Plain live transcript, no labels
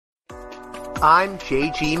I'm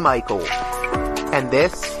J.G. Michael, and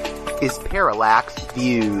this is Parallax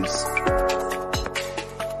Views.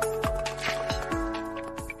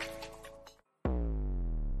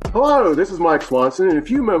 Hello, this is Mike Swanson. In a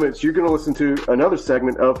few moments, you're going to listen to another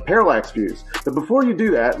segment of Parallax Views. But before you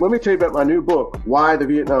do that, let me tell you about my new book, Why the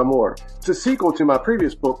Vietnam War. It's a sequel to my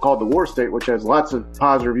previous book called The War State, which has lots of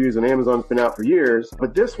positive reviews on Amazon. It's been out for years.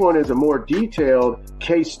 But this one is a more detailed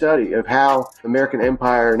case study of how American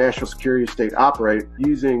empire, national security state operate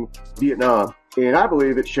using Vietnam. And I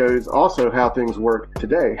believe it shows also how things work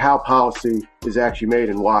today, how policy is actually made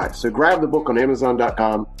and why. So grab the book on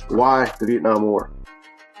Amazon.com, Why the Vietnam War.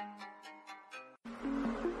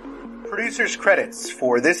 Producers' credits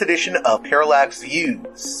for this edition of Parallax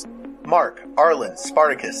Views: Mark, Arlen,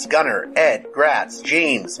 Spartacus, Gunnar, Ed, Gratz,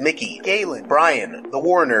 James, Mickey, Galen, Brian, The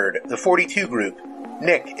War Nerd, The 42 Group,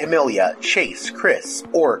 Nick, Emilia, Chase, Chris,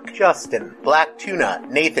 Orc, Justin, Black Tuna,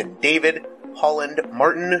 Nathan, David, Holland,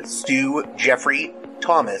 Martin, Stu, Jeffrey,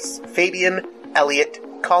 Thomas, Fabian, Elliot,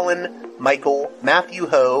 Colin, Michael, Matthew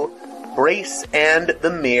Ho, Brace, and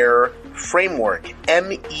the Mayor Framework,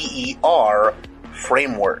 MEER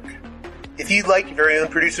Framework. If you'd like your very own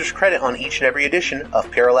producer's credit on each and every edition of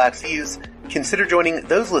Parallax Views, consider joining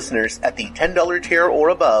those listeners at the $10 tier or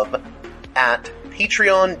above at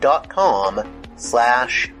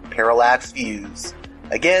patreon.com/parallaxviews.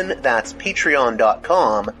 Again, that's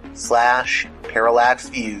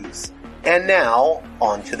patreon.com/parallaxviews. And now,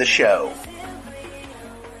 on to the show.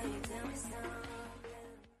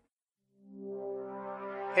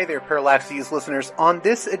 Hey there, Parallax Views listeners. On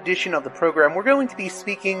this edition of the program, we're going to be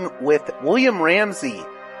speaking with William Ramsey,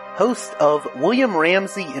 host of William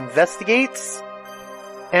Ramsey Investigates,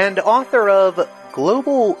 and author of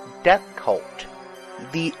Global Death Cult,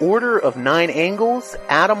 The Order of Nine Angles,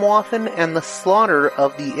 Atomwaffen, and the Slaughter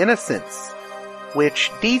of the Innocents,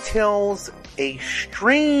 which details a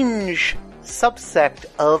strange subsect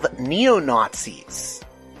of neo-Nazis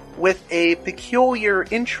with a peculiar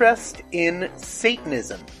interest in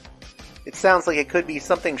Satanism. It sounds like it could be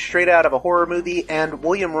something straight out of a horror movie, and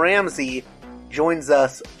William Ramsey joins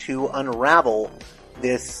us to unravel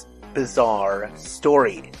this bizarre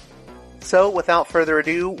story. So, without further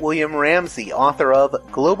ado, William Ramsey, author of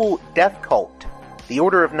Global Death Cult, The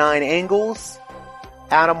Order of Nine Angles,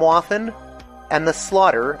 Atomwaffen, and the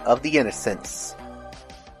Slaughter of the Innocents.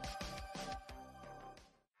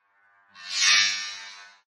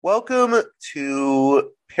 Welcome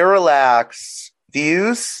to Parallax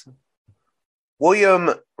Views.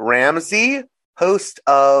 William Ramsey, host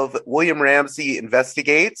of William Ramsey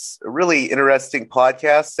Investigates, a really interesting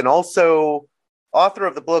podcast, and also author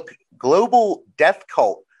of the book Global Death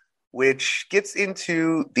Cult, which gets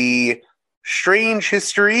into the strange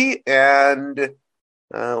history and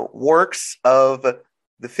works of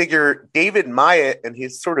the figure David Myatt and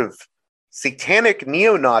his sort of satanic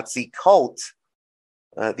neo-Nazi cult,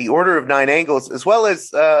 the Order of Nine Angles, as well as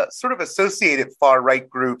sort of associated far-right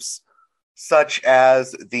groups such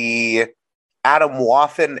as the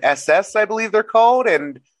Atomwaffen SS, I believe they're called.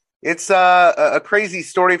 And it's a crazy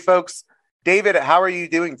story, folks. David, how are you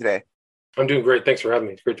doing today? I'm doing great. Thanks for having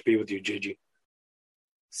me. It's great to be with you, JG.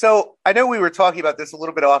 So I know we were talking about this a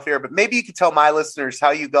little bit off air, but maybe you could tell my listeners how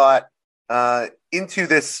you got into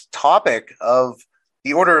this topic of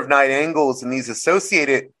the Order of Nine Angles and these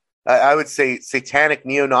associated I would say satanic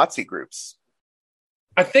neo-Nazi groups.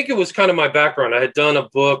 I think it was kind of my background. I had done a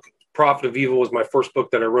book, Prophet of Evil was my first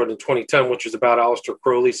book that I wrote in 2010, which was about Aleister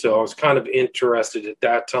Crowley. So I was kind of interested at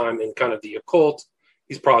that time in kind of the occult.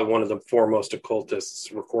 He's probably one of the foremost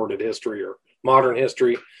occultists recorded history or modern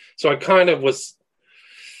history. So I kind of was,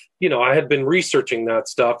 I had been researching that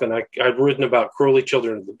stuff, and I'd written about Crowley,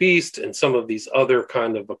 Children of the Beast, and some of these other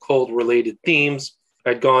kind of occult-related themes.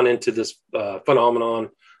 I'd gone into this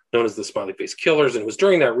phenomenon known as the Smiley Face Killers. And it was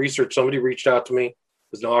during that research, somebody reached out to me. It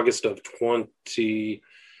was in August of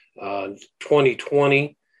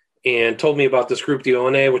 2020 and told me about this group, the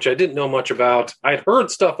ONA, which I didn't know much about. I'd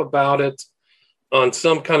heard stuff about it on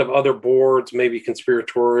some kind of other boards, maybe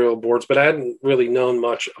conspiratorial boards, but I hadn't really known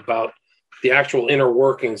much about the actual inner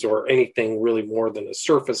workings or anything really more than a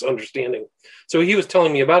surface understanding. So he was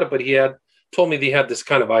telling me about it, but he had told me they had this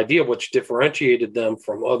kind of idea which differentiated them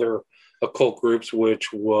from other occult groups,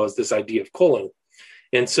 which was this idea of culling.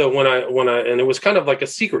 And so when I and it was kind of like a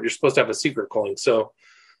secret, you're supposed to have a secret culling. So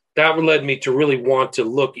that led me to really want to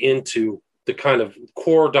look into the kind of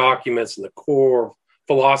core documents and the core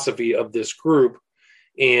philosophy of this group.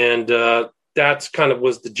 And that's kind of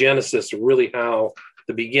was the genesis of really how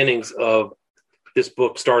the beginnings of this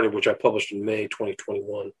book started, which I published in May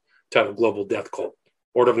 2021, titled Global Death Cult,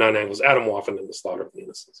 Order of Nine Angles, Atomwaffen, and the Slaughter of the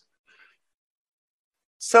Innocents.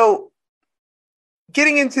 So,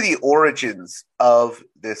 getting into the origins of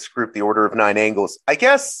this group, the Order of Nine Angles, I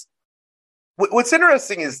guess what's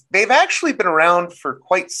interesting is they've actually been around for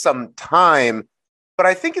quite some time, but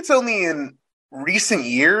I think it's only in recent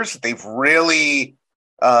years they've really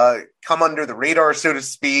come under the radar, so to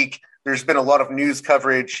speak. There's been a lot of news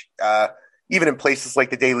coverage, even in places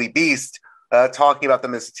like the Daily Beast, talking about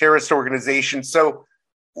them as a terrorist organization. So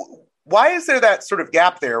why is there that sort of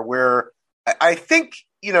gap there where I think,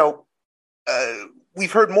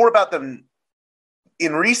 we've heard more about them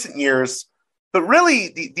in recent years, but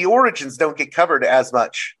really the origins don't get covered as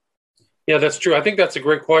much? Yeah, that's true. I think that's a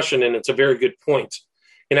great question, and it's a very good point.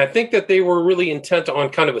 And I think that they were really intent on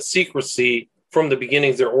kind of a secrecy from the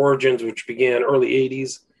beginnings, their origins, which began early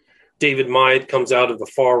 80s. David Myatt comes out of the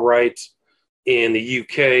far right in the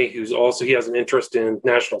UK, he has an interest in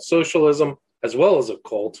National Socialism as well as a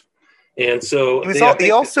cult. And so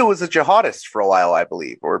he also was a jihadist for a while, I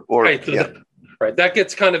believe. Right. That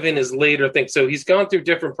gets kind of in his later thing. So he's gone through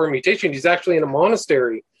different permutations. He's actually in a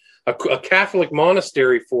monastery, a Catholic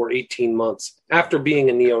monastery for 18 months after being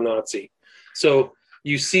a neo-Nazi. So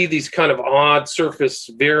you see these kind of odd surface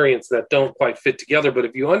variants that don't quite fit together. But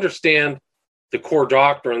if you understand the core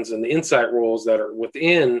doctrines and the insight rules that are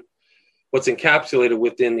within what's encapsulated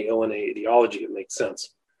within the ONA ideology, it makes sense.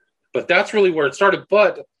 But that's really where it started.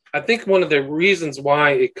 But I think one of the reasons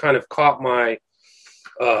why it kind of caught my,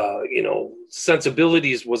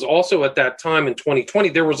 sensibilities was also at that time in 2020,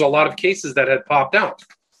 there was a lot of cases that had popped out.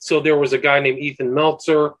 So there was a guy named Ethan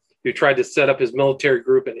Meltzer who tried to set up his military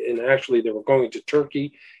group, and actually they were going to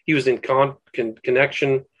Turkey. He was in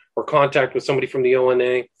connection or contact with somebody from the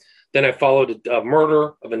ONA. Then I followed a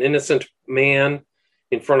murder of an innocent man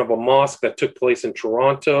in front of a mosque that took place in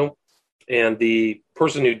Toronto. And the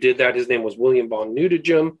person who did that, his name was William von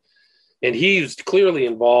Nudegem. And he was clearly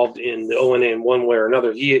involved in the ONA in one way or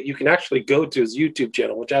another. You can actually go to his YouTube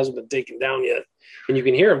channel, which hasn't been taken down yet, and you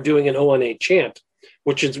can hear him doing an ONA chant,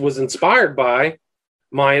 which was inspired by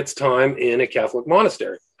Myatt's time in a Catholic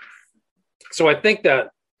monastery. So I think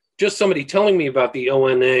that just somebody telling me about the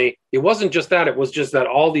ONA, it wasn't just that. It was just that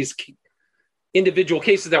all these individual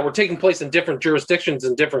cases that were taking place in different jurisdictions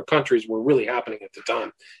in different countries were really happening at the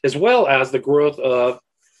time, as well as the growth of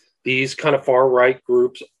these kind of far-right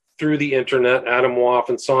groups through the internet, Adam Woff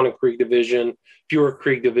and Sonic Creek Division, Pure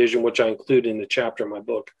Creek Division, which I include in the chapter in my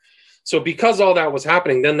book. So because all that was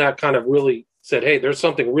happening, then that kind of really said, hey, there's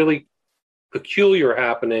something really peculiar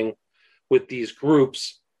happening with these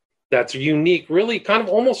groups that's unique, really kind of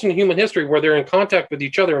almost in human history, where they're in contact with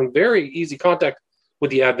each other in very easy contact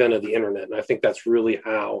with the advent of the internet. And I think that's really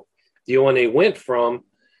how the ONA went from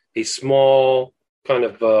a small kind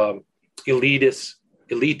of elitist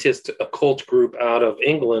occult group out of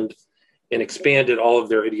England and expanded all of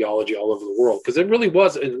their ideology all over the world. Because it really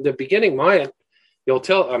was, in the beginning, Myatt,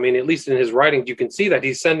 at least in his writings, you can see that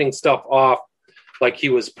he's sending stuff off, like he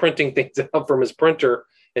was printing things out from his printer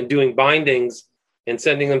and doing bindings and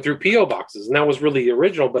sending them through P.O. boxes. And that was really the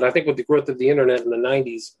original. But I think with the growth of the internet in the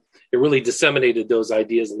 90s, it really disseminated those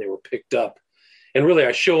ideas and they were picked up. And really,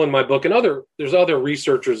 I show in my book, and there's other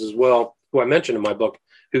researchers as well, who I mentioned in my book,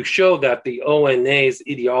 who show that the ONA's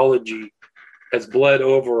ideology has bled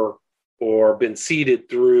over or been seeded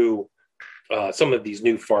through some of these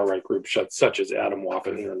new far-right groups, such as Adam Woff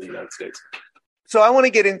here in the United States. So I want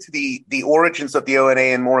to get into the origins of the ONA,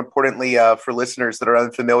 and more importantly, for listeners that are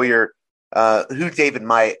unfamiliar, who David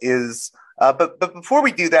Myatt is. But before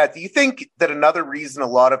we do that, do you think that another reason a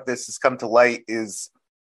lot of this has come to light is,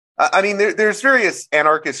 there's various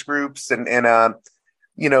anarchist groups and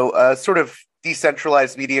sort of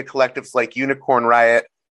decentralized media collectives like Unicorn Riot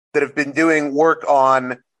that have been doing work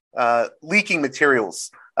on leaking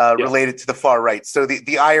materials related to the far right. So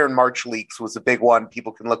the Iron March leaks was a big one.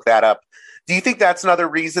 People can look that up. Do you think that's another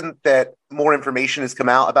reason that more information has come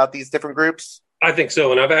out about these different groups? I think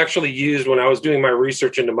so. And I've actually used, when I was doing my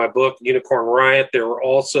research into my book, Unicorn Riot, there were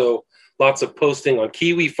also lots of posting on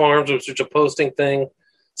Kiwi Farms, which is a posting thing,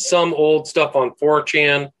 some old stuff on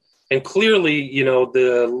 4chan. And clearly,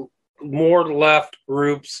 the more left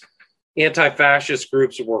groups, anti-fascist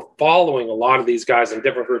groups were following a lot of these guys in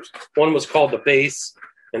different groups. One was called The Base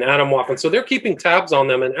and Adam Woff. And so they're keeping tabs on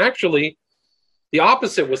them. And actually, the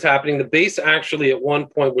opposite was happening. The Base actually at one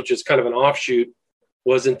point, which is kind of an offshoot,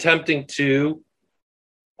 was attempting to,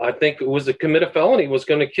 I think it was to commit a felony, was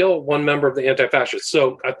going to kill one member of the anti-fascists.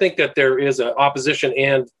 So I think that there is an opposition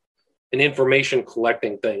and an information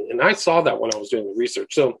collecting thing. And I saw that when I was doing the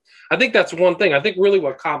research. So I think that's one thing. I think really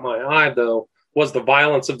what caught my eye, though, was the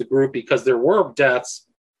violence of the group, because there were deaths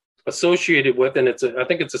associated with, and I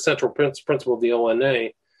think it's a central principle of the ONA,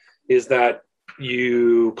 is that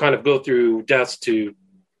you kind of go through deaths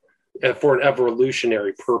for an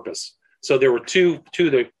evolutionary purpose. So there were two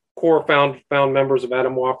of the core found members of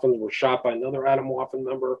Atomwaffen were shot by another Atomwaffen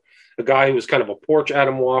member, a guy who was kind of a porch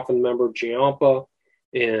Atomwaffen member, Giampa,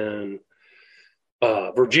 in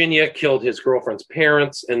Virginia, killed his girlfriend's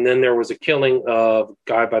parents. And then there was a killing of a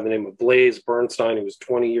guy by the name of Blaise Bernstein, who was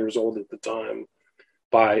 20 years old at the time,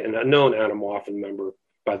 by an unknown Atomwaffen member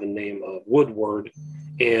by the name of Woodward.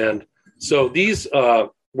 And so these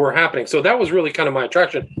were happening. So that was really kind of my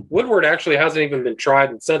attraction. Woodward actually hasn't even been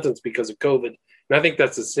tried and sentenced because of COVID. And I think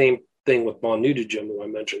that's the same thing with von Nudegem, who I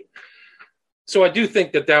mentioned. So I do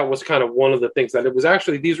think that was kind of one of the things that it was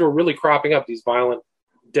actually, these were really cropping up. These violent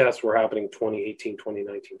deaths were happening 2018,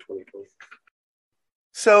 2019, 2020.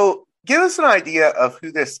 So give us an idea of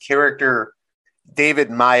who this character David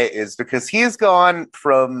Maya is, because he has gone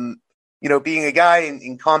from, being a guy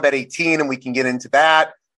in Combat 18, and we can get into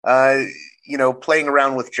that, playing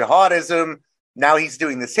around with jihadism. Now he's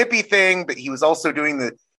doing this hippie thing, but he was also doing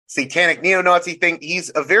the satanic neo-Nazi thing.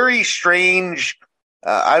 He's a very strange,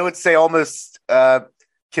 I would say almost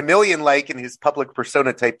chameleon-like in his public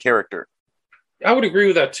persona type character. I would agree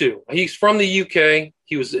with that too. He's from the UK.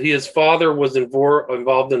 His father was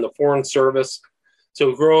involved in the Foreign Service.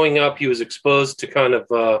 So growing up, he was exposed to kind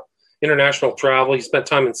of international travel. He spent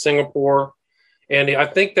time in Singapore. And I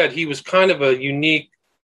think that he was kind of a unique,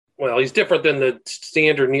 well, he's different than the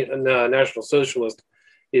standard National Socialist,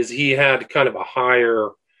 is he had kind of a higher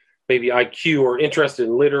maybe IQ or interested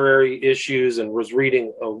in literary issues and was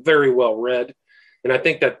reading very well read. And I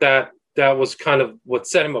think that was kind of what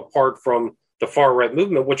set him apart from the far right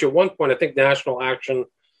movement, which at one point, I think National Action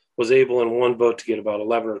was able in one vote to get about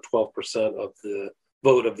 11 or 12% of the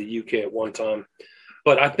vote of the UK at one time.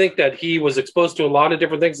 But I think that he was exposed to a lot of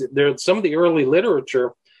different things. Some of the early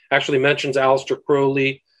literature actually mentions Aleister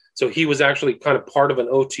Crowley. So he was actually kind of part of an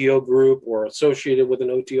OTO group or associated with an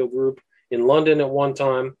OTO group in London at one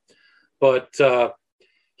time. But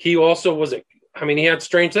he also was, he had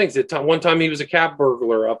strange things. At one time he was a cat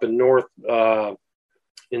burglar up in northern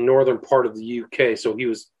part of the UK. So he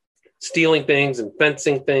was stealing things and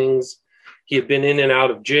fencing things. He had been in and out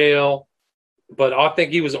of jail. But I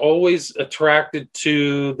think he was always attracted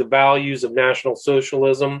to the values of National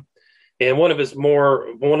Socialism. And one of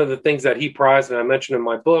the things that he prized, and I mentioned in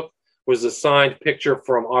my book, was a signed picture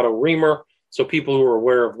from Otto Riemer. So people who are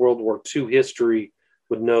aware of World War II history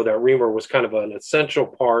would know that Riemer was kind of an essential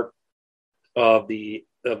part of the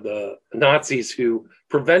Nazis who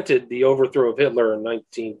prevented the overthrow of Hitler in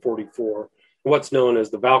 1944, what's known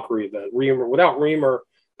as the Valkyrie event. Without Riemer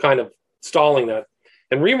kind of stalling that.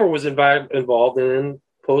 And Riemer was involved in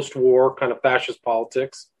post-war kind of fascist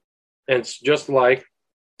politics, and just like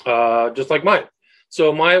Maya.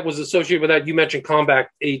 So Maya was associated with that. You mentioned Combat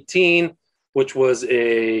 18, which was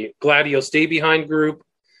a Gladio stay-behind group,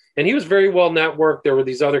 and he was very well networked. There were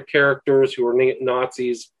these other characters who were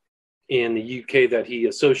Nazis in the UK that he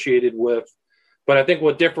associated with. But I think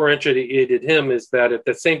what differentiated him is that at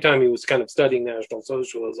the same time he was kind of studying National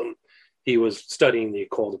Socialism, he was studying the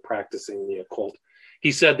occult and practicing the occult.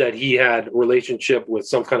 He said that he had a relationship with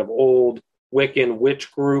some kind of old Wiccan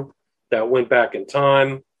witch group that went back in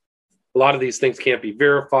time. A lot of these things can't be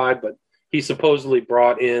verified, but he supposedly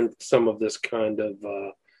brought in some of this kind of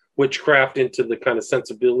witchcraft into the kind of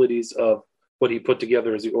sensibilities of what he put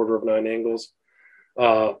together as the Order of Nine Angles.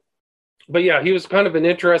 But yeah, he was kind of an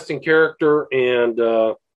interesting character, and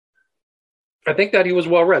I think that he was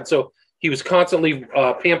well read. So he was constantly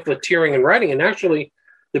pamphleteering and writing, and actually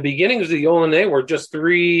the beginnings of the ONA were just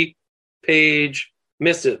 3-page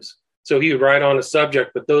missives. So he would write on a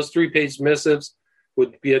subject, but those 3-page missives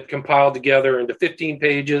would be compiled together into 15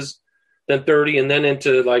 pages, then 30, and then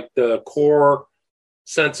into like the core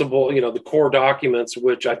the core documents,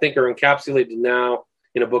 which I think are encapsulated now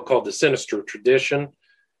in a book called The Sinister Tradition,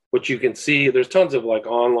 which you can see. There's tons of like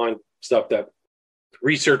online stuff that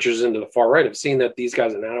researchers into the far right have seen that these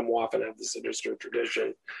guys in Atomwaffen have the Sinister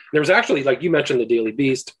Tradition. There was actually, like you mentioned, the Daily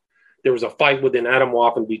Beast. There was a fight within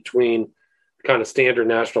Atomwaffen between kind of standard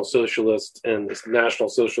National Socialists and the National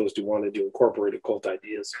Socialists who wanted to incorporate occult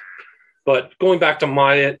ideas. But going back to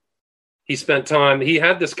Myatt, he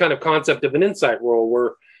had this kind of concept of an insight role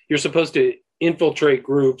where you're supposed to infiltrate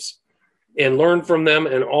groups and learn from them,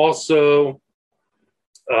 and also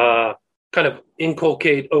kind of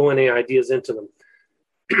inculcate ONA ideas into them.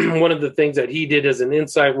 One of the things that he did as an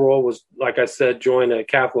insight role was, like I said, join a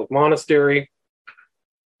Catholic monastery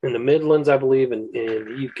in the Midlands, I believe, in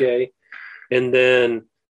the UK. And then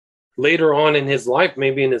later on in his life,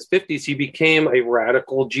 maybe in his 50s, he became a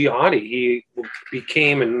radical jihadi. He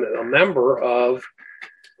became a member of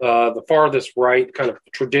the farthest right kind of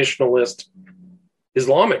traditionalist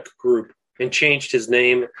Islamic group and changed his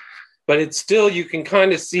name. But it's still, you can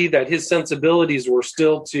kind of see that his sensibilities were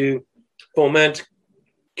still to foment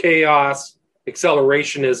chaos,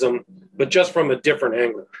 accelerationism, but just from a different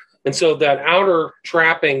angle. And so that outer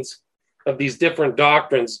trappings of these different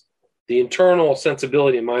doctrines, the internal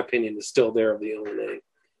sensibility, in my opinion, is still there of the ONA.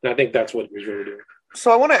 And I think that's what he was really doing.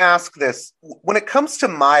 So I want to ask this. When it comes to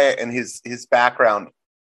Myatt and his background,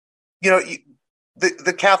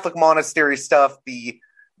 the Catholic monastery stuff, the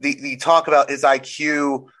talk about his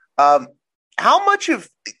IQ, how much of,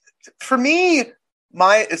 for me,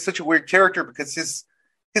 Myatt is such a weird character because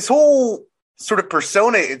his whole sort of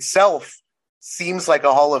persona itself seems like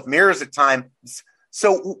a hall of mirrors at times.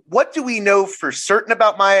 So what do we know for certain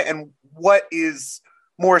about Myatt, and what is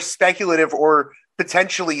more speculative or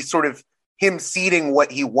potentially sort of him seeding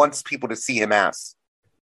what he wants people to see him as?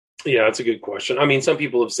 Yeah, that's a good question. I mean, some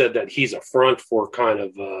people have said that he's a front for kind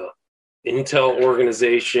of intel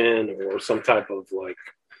organization or some type of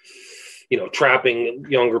trapping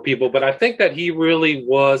younger people. But I think that he really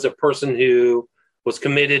was a person who was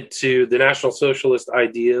committed to the National Socialist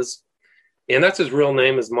ideas. And that's his real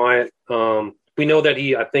name, is Myatt. We know that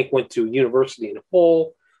he, I think, went to university in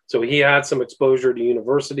Hull. So he had some exposure to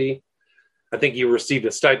university. I think he received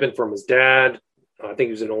a stipend from his dad. I think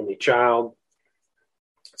he was an only child.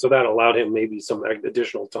 So that allowed him maybe some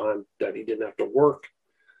additional time that he didn't have to work,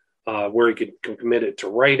 where he could commit it to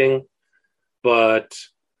writing. But,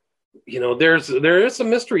 there is some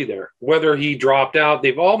mystery there. Whether he dropped out,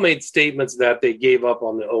 they've all made statements that they gave up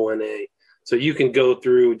on the ONA. So you can go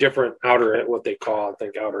through different what they call, I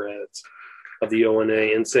think, outer heads of the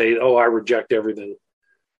ONA and say, oh, I reject everything.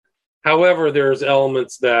 However, there's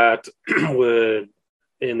elements that would,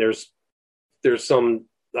 and there's some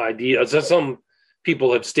ideas, some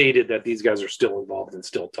people have stated that these guys are still involved and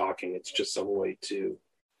still talking. It's just some way to,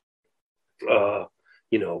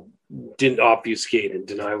 didn't obfuscate and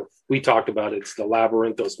deny. We talked about it. It's the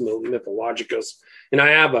Labyrinthos Mythologicus. And I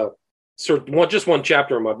have just one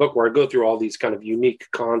chapter in my book where I go through all these kind of unique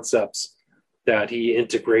concepts that he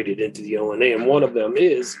integrated into the ONA. And one of them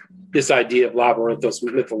is this idea of Labyrinthos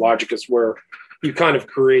Mythologicus, where you kind of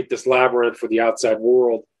create this labyrinth for the outside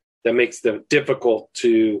world that makes it difficult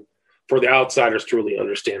for the outsiders to really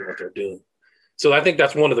understand what they're doing. So I think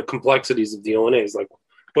that's one of the complexities of the ONA is like,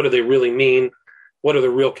 what do they really mean? What are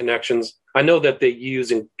the real connections? I know that they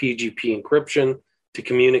use in PGP encryption to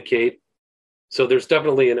communicate. So there's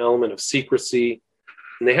definitely an element of secrecy,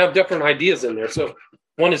 and they have different ideas in there. So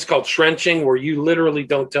one is called shrenching, where you literally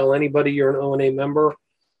don't tell anybody you're an ONA member,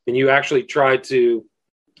 and you actually try to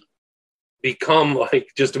become like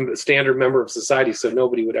just a standard member of society so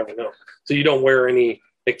nobody would ever know. So you don't wear any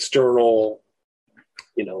external,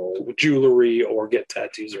 jewelry or get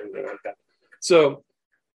tattoos or anything like that. So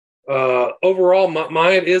overall,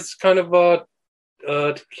 Myatt is kind of a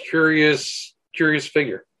curious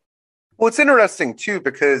figure. Well, it's interesting too,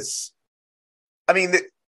 because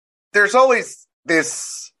there's always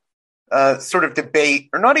this sort of debate,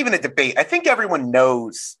 or not even a debate. I think everyone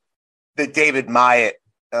knows that David Myatt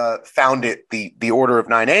founded the Order of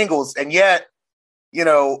Nine Angles, and yet,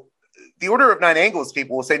 the Order of Nine Angles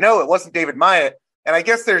people will say, no, it wasn't David Myatt. And I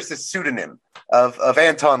guess there's this pseudonym of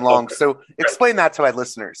Anton Long. Okay. So explain that to my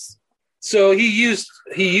listeners. So he used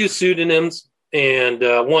pseudonyms, and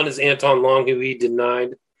one is Anton Long, who he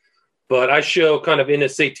denied. But I show kind of in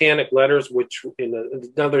his satanic letters, which in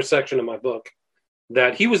another section of my book,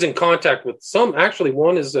 that he was in contact with some. Actually,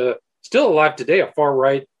 one is still alive today, a far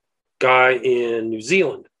right guy in New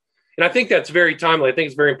Zealand. And I think that's very timely. I think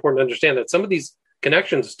it's very important to understand that some of these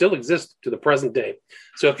connections still exist to the present day.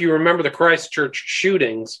 So if you remember the Christchurch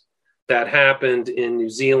shootings that happened in New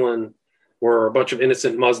Zealand, where a bunch of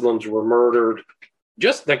innocent Muslims were murdered,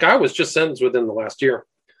 that guy was just sentenced within the last year.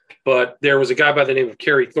 But there was a guy by the name of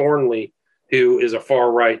Kerry Thornley, who is a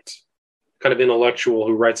far right kind of intellectual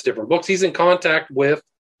who writes different books. He's in contact with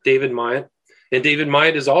David Myatt, and David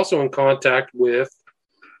Myatt is also in contact with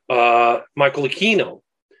Michael Aquino.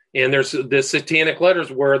 And there's the satanic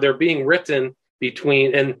letters where they're being written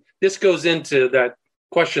between, and this goes into that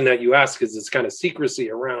question that you asked, because it's kind of secrecy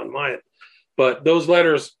around Myatt. But in those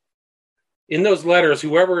letters,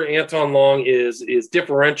 whoever Anton Long is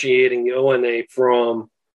differentiating the ONA from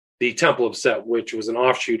the Temple of Set, which was an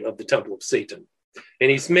offshoot of the Temple of Satan.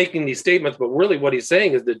 And he's making these statements, but really what he's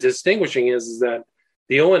saying is the distinguishing is that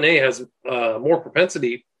the ONA has more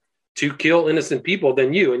propensity to kill innocent people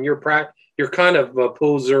than you, and you're kind of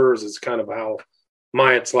posers is kind of how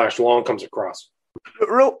Myatt / Long comes across.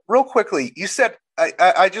 Real quickly, you said,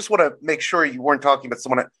 I just want to make sure you weren't talking about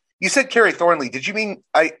someone. You said Carrie Thornley. Did you mean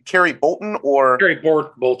Carrie Bolton or Carrie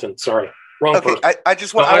Bolton? Sorry, wrong okay, person.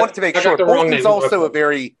 I wanted to make sure. Bolton's also a name.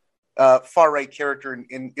 very far right character,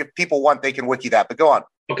 and if people want, they can wiki that. But go on.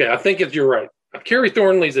 Okay, I think you're right. Carrie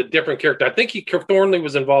Thornley's a different character. I think Thornley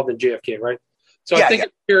was involved in JFK, right? So I think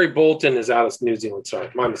Carrie Bolton is out of New Zealand. Sorry,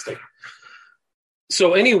 my mistake.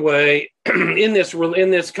 So anyway, in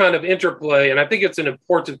this kind of interplay, and I think it's an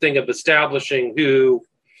important thing of establishing who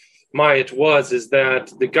Myatt was, is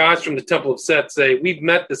that the guys from the Temple of Set say, we've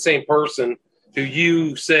met the same person who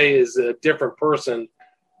you say is a different person,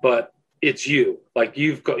 but it's you. Like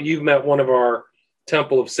you've met one of our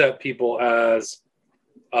Temple of Set people as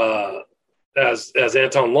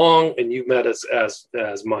Anton Long, and you've met us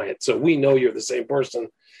as Myatt. So we know you're the same person.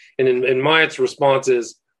 And Myatt's response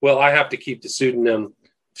is, well, I have to keep the pseudonym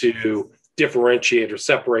to differentiate or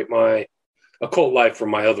separate my occult life from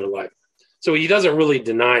my other life. So he doesn't really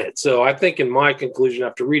deny it. So I think in my conclusion,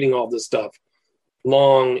 after reading all this stuff,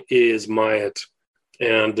 Long is Myatt.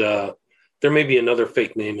 And there may be another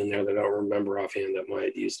fake name in there that I don't remember offhand that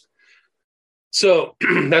Myatt used. So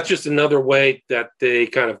that's just another way that they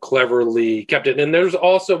kind of cleverly kept it. And there's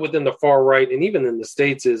also within the far right, and even in the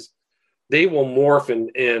States, is they will morph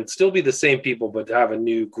and still be the same people, but have a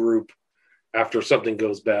new group after something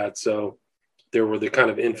goes bad. So there were the kind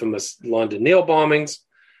of infamous London nail bombings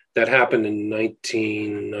that happened in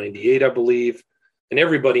 1998, I believe. And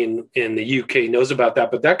everybody in the UK knows about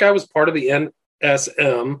that. But that guy was part of the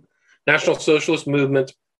NSM, National Socialist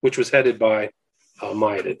Movement, which was headed by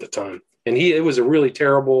Myatt at the time. And it was a really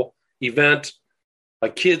terrible event.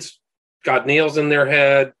 Like kids got nails in their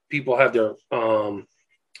head. People had their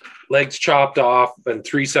legs chopped off, and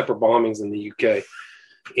 3 separate bombings in the UK.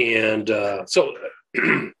 And so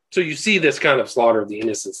you see this kind of slaughter of the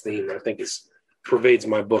innocents theme, I think pervades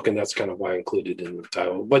my book, and that's kind of why I included it in the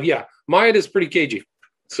title. But yeah, Myatt is pretty cagey.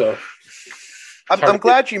 So I'm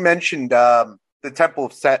glad you mentioned the Temple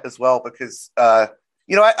of Set as well, because I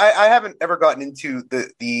haven't ever gotten into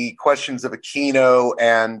the questions of Aquino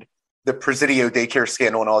and the Presidio daycare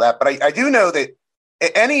scandal and all that, but I do know that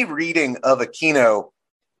any reading of Aquino,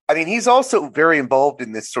 I mean, he's also very involved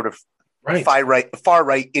in this sort of far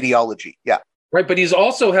right ideology. Yeah. Right. But he's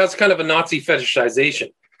also has kind of a Nazi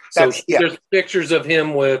fetishization. So there's pictures of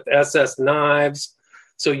him with SS knives.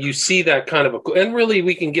 So you see that kind of and really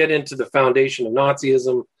we can get into the foundation of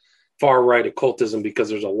Nazism, far right occultism, because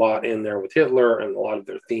there's a lot in there with Hitler and a lot of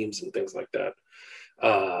their themes and things like that.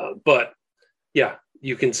 But yeah,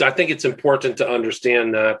 I think it's important to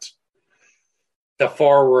understand that the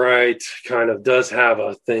far right kind of does have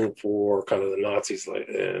a thing for kind of the Nazis,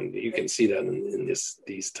 and you can see that in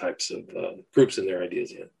these types of groups and their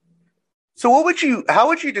ideas. Yeah. So how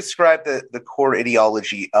would you describe the core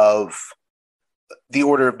ideology of the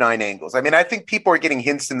Order of Nine Angles? I mean, I think people are getting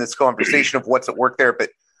hints in this conversation of what's at work there,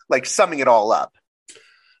 but like summing it all up.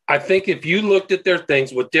 I think if you looked at their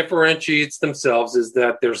things, what differentiates themselves is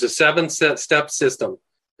that there's a 7-step system.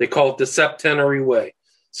 They call it the septenary way.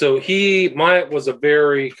 So Myatt was a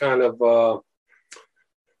very kind of,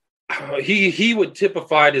 he would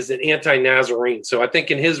typify it as an anti-Nazarene. So I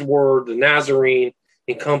think in his word, the Nazarene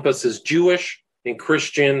encompasses Jewish and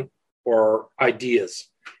Christian or ideas.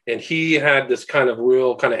 And he had this kind of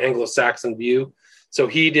real kind of Anglo-Saxon view. So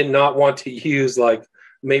he did not want to use like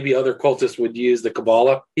maybe other cultists would use the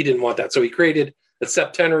Kabbalah. He didn't want that. So he created a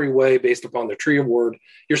septenary way based upon the tree of word.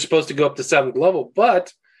 You're supposed to go up to 7th level,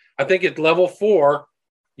 but I think at level 4,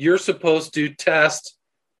 you're supposed to test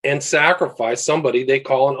and sacrifice somebody they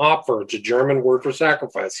call an Opfer. It's a German word for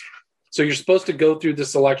sacrifice. So you're supposed to go through the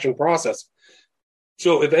selection process.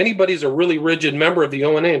 So if anybody's a really rigid member of the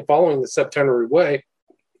ONA and following the septenary way,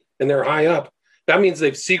 and they're high up, that means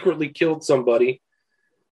they've secretly killed somebody,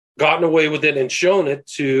 gotten away with it, and shown it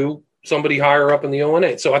to somebody higher up in the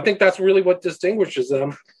ONA. So I think that's really what distinguishes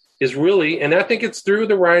them, is really, and I think it's through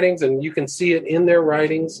the writings, and you can see it in their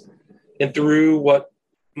writings and through what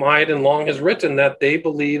Myatt and Long has written, that they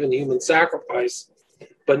believe in human sacrifice,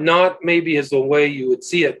 but not maybe as the way you would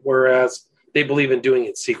see it, whereas they believe in doing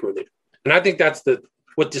it secretly. And I think that's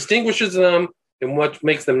what distinguishes them and what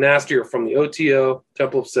makes them nastier from the OTO,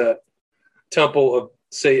 Temple of Set, Temple of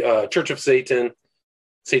Church of Satan,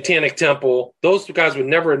 Satanic Temple. Those guys would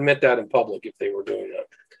never admit that in public if they were doing that.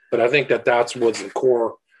 But I think that's what's the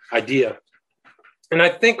core idea. And I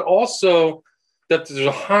think also that there's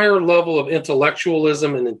a higher level of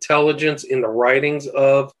intellectualism and intelligence in the writings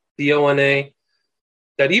of the ONA,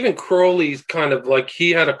 that even Crowley's kind of like,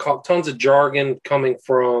 he had tons of jargon coming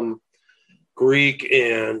from Greek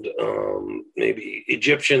and maybe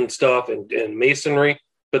Egyptian stuff and Masonry.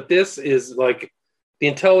 But this is like the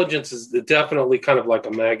intelligence is definitely kind of like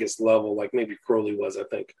a Magus level, like maybe Crowley was, I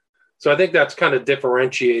think. So I think that's kind of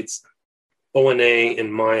differentiates ONA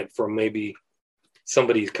and Myatt from maybe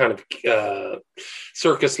somebody's kind of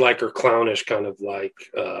circus-like or clownish kind of like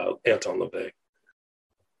Anton LaVey.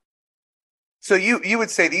 So you would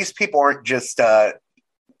say these people aren't just, I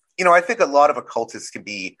think a lot of occultists can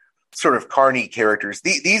be sort of carny characters.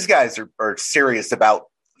 These guys are serious about,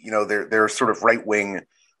 their sort of right-wing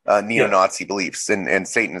neo-Nazi beliefs and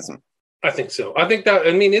Satanism. I think so. I think that,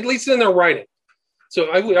 at least in their writing.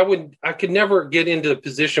 So I could never get into the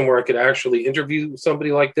position where I could actually interview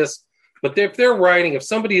somebody like this. But if they're writing, if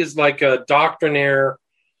somebody is like a doctrinaire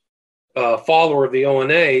follower of the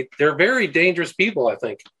ONA, they're very dangerous people, I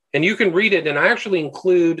think. And you can read it, and I actually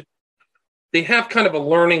include, they have kind of a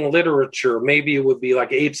learning literature. Maybe it would be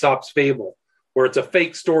like Aesop's Fable, where it's a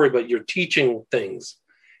fake story, but you're teaching things.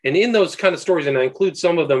 And in those kind of stories, and I include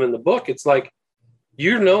some of them in the book, it's like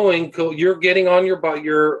you're getting on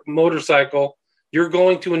your motorcycle, you're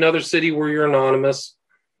going to another city where you're anonymous,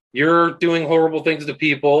 you're doing horrible things to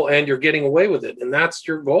people, and you're getting away with it. And that's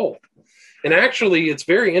your goal. And actually, it's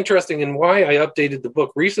very interesting. And why I updated the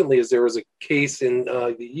book recently is there was a case in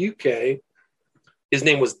the UK. His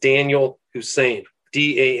name was Daniel Hussein,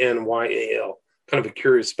 Danyal, kind of a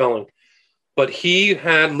curious spelling. But he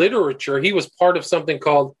had literature. He was part of something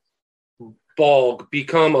called BALG,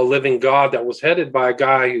 Become a Living God, that was headed by a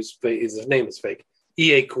guy his name is fake,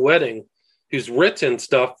 E.A. Quetting, who's written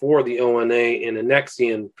stuff for the ONA in a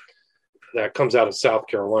Nexian that comes out of South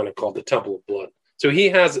Carolina called the Temple of Blood. So he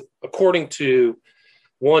has, according to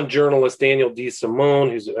one journalist, Daniel D.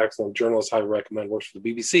 Simone, who's an excellent journalist, highly recommend, works for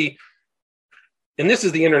the BBC. And this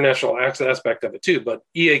is the international aspect of it too. But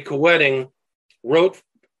E.A. Quetting wrote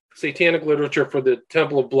satanic literature for the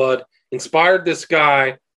Temple of Blood, inspired this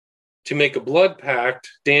guy to make a blood pact.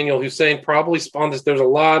 Daniel Hussein probably spawned this. There's a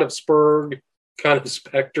lot of Spurg kind of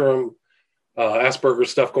spectrum, Asperger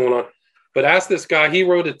stuff going on. But ask this guy, he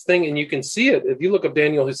wrote a thing, and you can see it. If you look up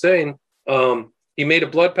Daniel Hussein, he made a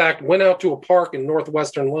blood pact, went out to a park in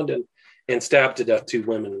northwestern London and stabbed to death 2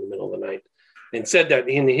 women in the middle of the night. And said that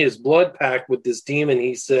in his blood pact with this demon,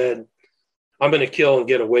 he said, I'm going to kill and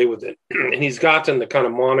get away with it. And he's gotten the kind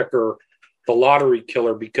of moniker, the lottery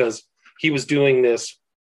killer, because he was doing this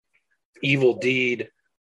evil deed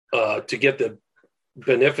to get the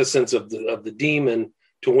beneficence of the demon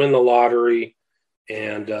to win the lottery.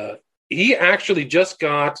 And he actually just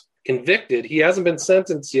got convicted. He hasn't been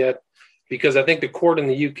sentenced yet because I think the court in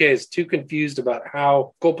the UK is too confused about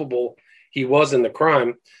how culpable he was in the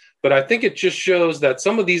crime. But I think it just shows that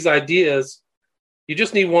some of these ideas, you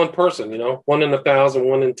just need one person, 1 in 1,000,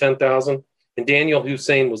 1 in 10,000. And Daniel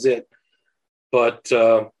Hussein was it. But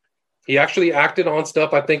he actually acted on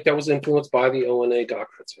stuff, I think, that was influenced by the ONA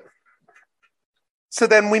doctrines. So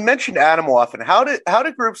then we mentioned Atomwaffen. How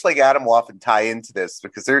do groups like Atomwaffen tie into this?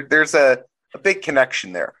 Because there's a big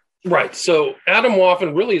connection there. Right. So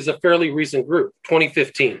Atomwaffen really is a fairly recent group,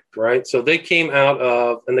 2015, right? So they came out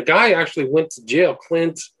of, and the guy actually went to jail,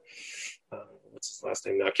 Clint, what's his last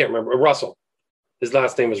name now? I can't remember. Russell. His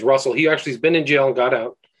last name is Russell. He actually has been in jail and got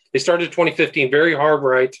out. They started in 2015, very hard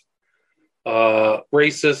right,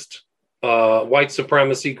 racist, white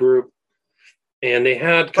supremacy group. And they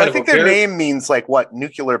had kind of, I think their name means like what,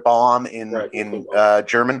 nuclear bomb in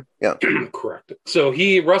German. Yeah, correct. So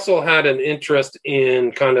Russell had an interest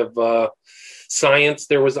in kind of science.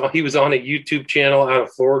 He was on a YouTube channel out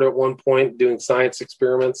of Florida at one point doing science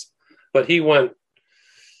experiments, but he went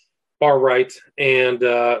far right and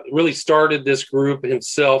really started this group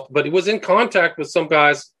himself. But he was in contact with some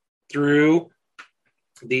guys through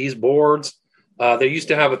these boards. They used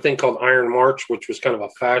to have a thing called Iron March, which was kind of a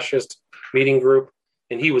fascist meeting group,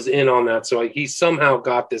 and he was in on that. So he somehow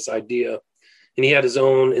got this idea, and he had his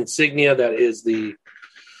own insignia that is the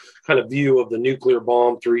kind of view of the nuclear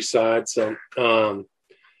bomb, 3 sides. So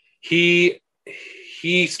he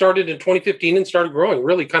started in 2015 and started growing,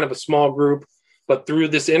 really kind of a small group, but through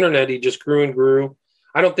this internet, he just grew and grew.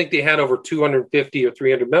 I don't think they had over 250 or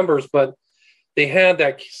 300 members, but they had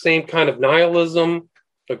that same kind of nihilism,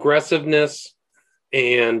 aggressiveness,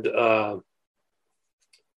 and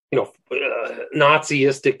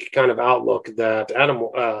Naziistic kind of outlook that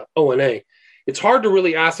ONA. It's hard to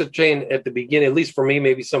really ascertain at the beginning, at least for me,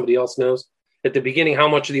 maybe somebody else knows, at the beginning how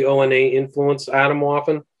much the ONA influenced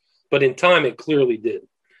Atomwaffen, but in time it clearly did.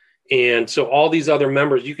 And so all these other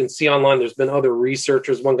members, you can see online, there's been other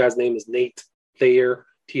researchers. One guy's name is Nate Thayer,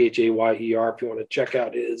 Thayer, if you want to check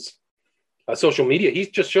out his social media. He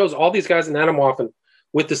just shows all these guys in Atomwaffen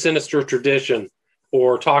with the sinister tradition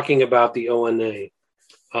or talking about the ONA.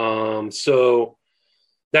 So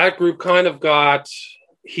that group kind of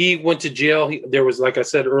he went to jail. There was, like I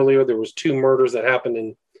said earlier, there was 2 murders that happened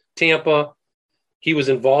in Tampa. He was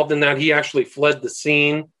involved in that. He actually fled the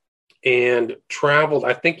scene and traveled.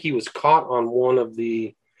 I think he was caught on one of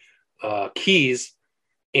the keys.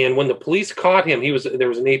 And when the police caught him, there was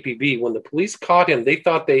an APB. When the police caught him, they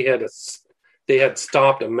thought they had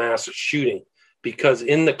stopped a mass shooting, because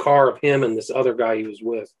in the car of him and this other guy he was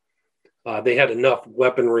with, they had enough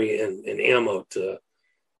weaponry and ammo to,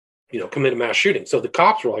 commit a mass shooting. So the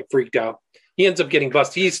cops were like freaked out. He ends up getting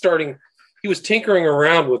busted. He was tinkering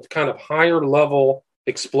around with kind of higher level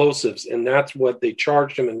explosives, and that's what they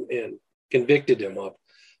charged him and convicted him of.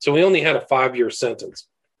 So he only had a 5-year sentence.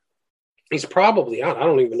 He's probably out. I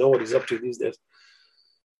don't even know what he's up to these days.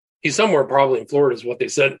 He's somewhere probably in Florida is what they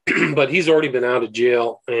said, but he's already been out of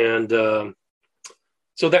jail. And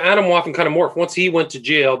so the Atomwaffen kind of morphed. Once he went to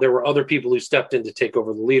jail, there were other people who stepped in to take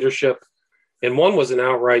over the leadership. And one was an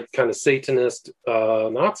outright kind of Satanist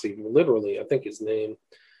Nazi, literally, I think his name.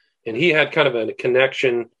 And he had kind of a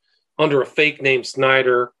connection under a fake name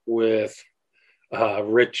Snyder with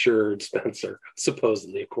Richard Spencer,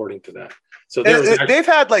 supposedly, according to that. So they've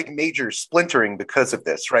had like major splintering because of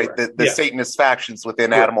this, right? The Satanist factions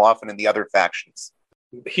within Atomwaffen and the other factions.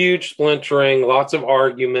 Huge splintering, lots of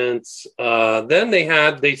arguments. Then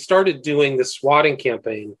they started doing the swatting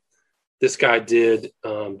campaign. This guy did,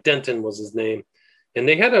 Denton was his name. And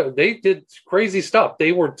they did crazy stuff.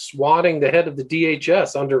 They were swatting the head of the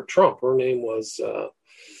DHS under Trump. Her name was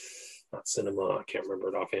not Cinema. I can't remember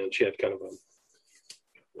it offhand. She had kind of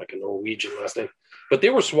a Norwegian last name. But they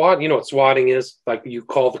were swatting. You know what swatting is? Like you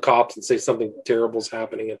call the cops and say something terrible is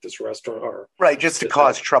happening at this restaurant. Right, just to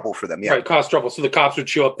cause trouble for them. Yeah. Right, cause trouble. So the cops would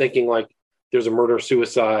show up thinking like there's a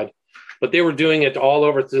murder-suicide. But they were doing it all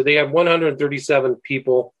over. So they had 137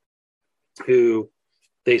 people who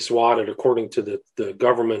they swatted according to the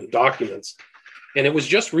government documents. And it was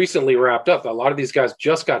just recently wrapped up. A lot of these guys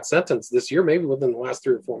just got sentenced this year, maybe within the last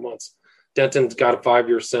 3 or 4 months. Denton's got a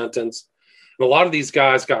 5-year sentence. And a lot of these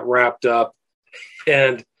guys got wrapped up.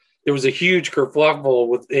 And there was a huge kerfuffle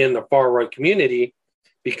within the far-right community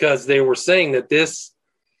because they were saying that this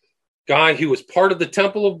guy who was part of the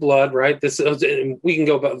Temple of Blood, right? We can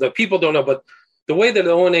go, but the people don't know, but the way that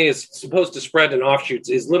ONA is supposed to spread in offshoots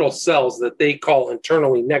is little cells that they call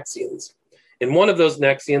internally Nexians. And one of those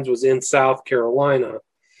Nexians was in South Carolina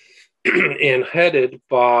and headed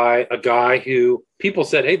by a guy who people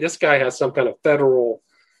said, hey, this guy has some kind of federal,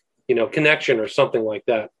 connection or something like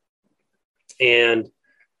that. And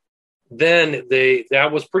then that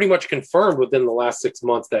was pretty much confirmed within the last 6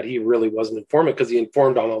 months that he really was an informant because he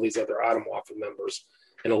informed on all these other Atomwaffen members,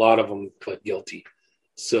 and a lot of them pled guilty.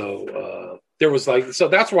 So so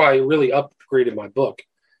that's why I really upgraded my book,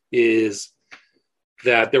 is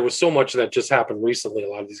that there was so much that just happened recently. A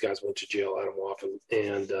lot of these guys went to jail, Atomwaffen.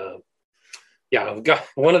 And I've got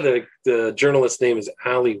one of the journalist's name is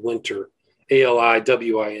Ali Winter,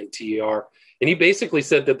 ALIWINTER. And he basically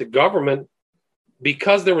said that the government,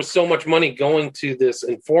 because there was so much money going to this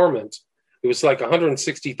informant, it was like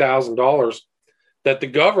 $160,000, that the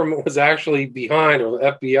government was actually behind, or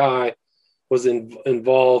the FBI was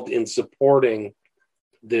involved in supporting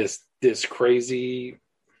this Crazy,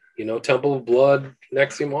 Temple of Blood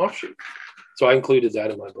Nexium offshoot. So I included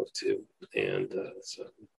that in my book too. And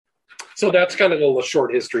so that's kind of a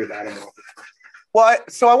short history of Atomwaffen. Well,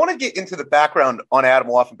 so I want to get into the background on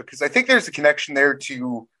Atomwaffen because I think there's a connection there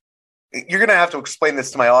to. You're going to have to explain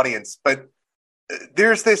this to my audience, but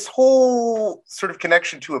there's this whole sort of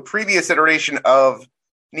connection to a previous iteration of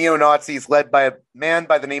neo-Nazis led by a man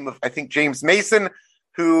by the name of, I think, James Mason,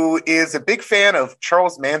 who is a big fan of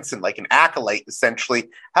Charles Manson, like an acolyte, essentially.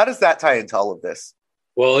 How does that tie into all of this?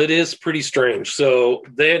 Well, it is pretty strange. So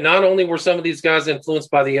not only were some of these guys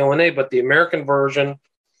influenced by the ONA, but the American version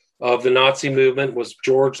of the Nazi movement was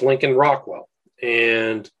George Lincoln Rockwell.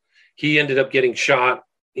 And he ended up getting shot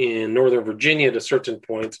in Northern Virginia at a certain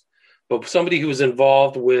point. But somebody who was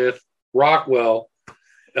involved with Rockwell,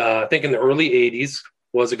 I think in the early 80s,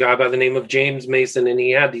 was a guy by the name of James Mason. And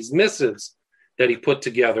he had these missives that he put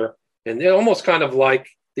together. And they're almost kind of like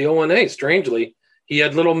the ONA, strangely. He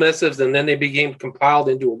had little missives, and then they became compiled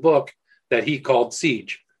into a book that he called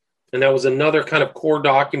Siege. And that was another kind of core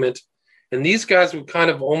document. And these guys would kind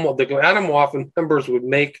of the Atomwaffen members would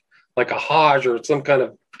make like a Hajj or some kind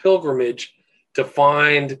of pilgrimage to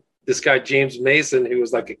find this guy, James Mason, who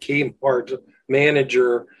was like a Kmart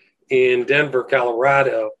manager in Denver,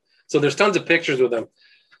 Colorado. So there's tons of pictures with him.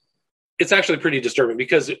 It's actually pretty disturbing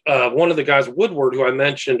because one of the guys, Woodward, who I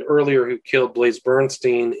mentioned earlier, who killed Blaze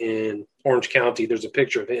Bernstein in Orange County, there's a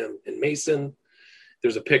picture of him in Mason.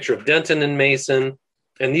 There's a picture of Denton in Mason.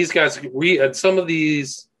 And these guys, some of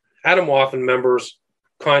these Atomwaffen members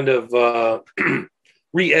kind of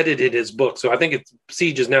re-edited his book. So I think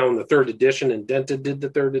Siege is now in the 3rd edition, and Denton did the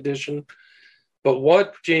 3rd edition. But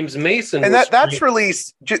what James Mason... And that's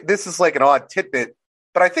released... This is like an odd tidbit,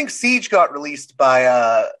 but I think Siege got released by...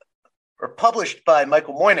 or published by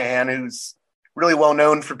Michael Moynihan, who's really well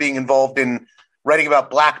known for being involved in writing about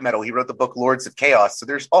black metal. He wrote the book Lords of Chaos. So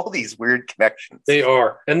there's all these weird connections. They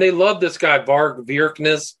are. And they love this guy, Varg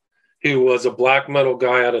Vikernes, who was a black metal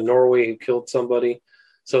guy out of Norway who killed somebody.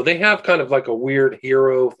 So they have kind of like a weird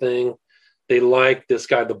hero thing. They like this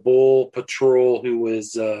guy, the Bull Patrol, who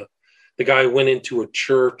was the guy who went into a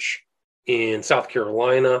church in South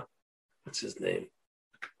Carolina. What's his name?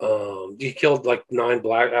 He killed like 9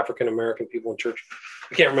 black African-American people in church.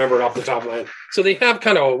 I can't remember it off the top of my head. So they have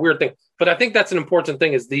kind of a weird thing. But I think that's an important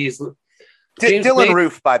thing is these... Dylan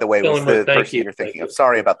Roof, by the way, was the person you're thinking of.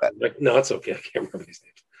 Sorry about that. No, it's okay. I can't remember these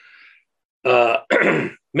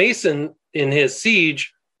names. Mason, in his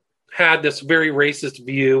Siege, had this very racist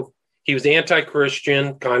view. He was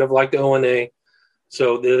anti-Christian, kind of like the ONA.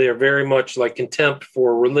 So they're very much like contempt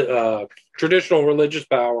for traditional religious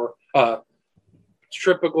power,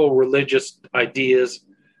 typical religious ideas,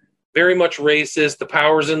 very much racist. The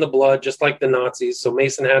power's in the blood, just like the Nazis. So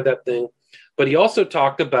Mason had that thing. But he also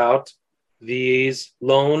talked about these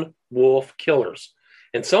lone wolf killers.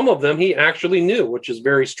 And some of them he actually knew, which is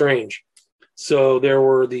very strange. So there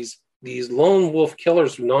were these lone wolf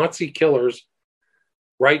killers, Nazi killers,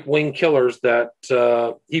 right-wing killers that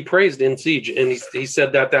he praised in Siege. And he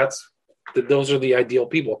said that those are the ideal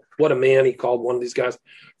people. What a man, he called one of these guys.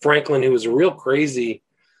 Franklin, who was a real crazy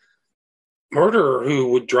murderer who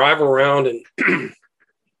would drive around and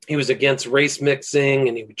he was against race mixing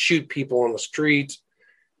and he would shoot people on the street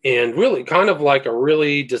and really kind of like a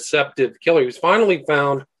really deceptive killer. He was finally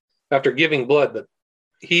found after giving blood, but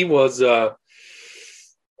he was a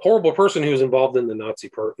horrible person who was involved in the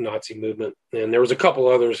Nazi movement. And there was a couple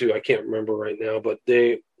others who I can't remember right now, but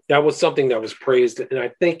that was something that was praised. And I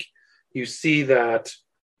think you see that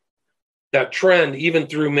trend even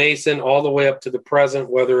through Mason all the way up to the present,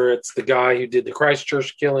 whether it's the guy who did the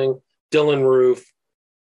Christchurch killing, Dylan Roof,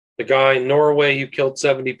 the guy in Norway who killed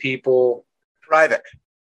 70 people. Breivik.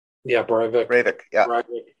 Yeah, Breivik. Yeah. Breivik.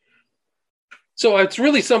 So it's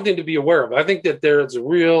really something to be aware of. I think that there's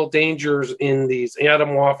real dangers in these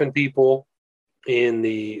Atomwaffen people, in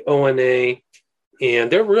the ONA,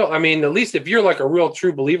 and they're real. I mean, at least if you're like a real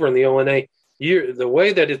true believer in the ONA, the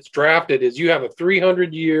way that it's drafted is you have a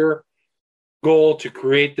 300-year goal to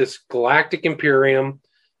create this galactic imperium,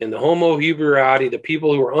 and the Homo Huberati, the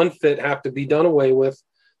people who are unfit, have to be done away with.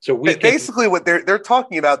 So basically what they're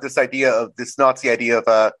talking about, this idea of this Nazi idea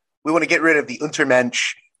of we want to get rid of the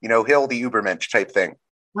Untermensch, Hill the Übermensch type thing.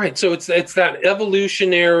 Right. So it's that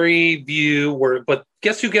evolutionary view but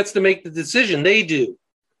guess who gets to make the decision? They do.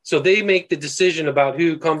 So they make the decision about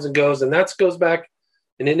who comes and goes, and that goes back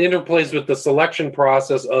and it interplays with the selection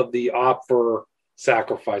process of the opt for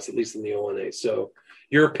sacrifice, at least in the ONA. So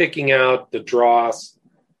you're picking out the dross,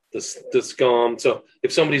 the scum. So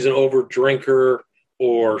if somebody's an over drinker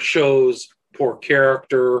or shows poor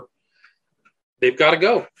character, they've got to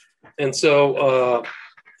go. And so,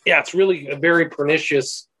 it's really a very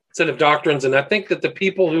pernicious set of doctrines. And I think that the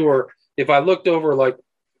people who are, if I looked over, like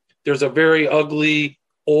there's a very ugly,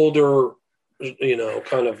 older,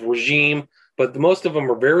 kind of regime, but most of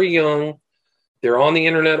them are very young. They're on the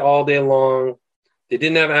internet all day long. They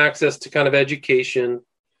didn't have access to kind of education.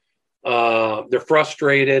 They're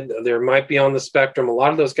frustrated. They might be on the spectrum. A lot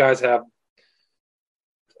of those guys have,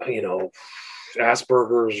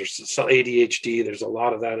 Asperger's or some ADHD. There's a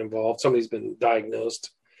lot of that involved. Somebody's been diagnosed.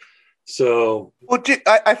 So, well,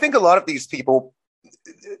 I think a lot of these people,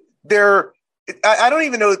 I don't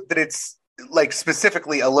even know that it's like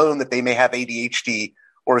specifically alone that they may have ADHD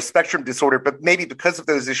or a spectrum disorder, but maybe because of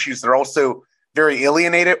those issues, they're also very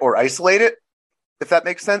alienated or isolated, if that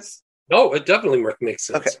makes sense. No, it definitely makes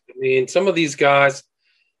sense. Okay. I mean, some of these guys,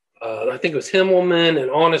 I think it was Himmelman and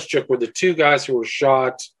Honestchuk were the two guys who were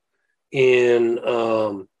shot in,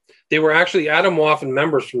 they were actually Atomwaffen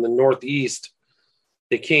members from the Northeast.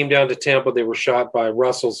 They came down to Tampa. They were shot by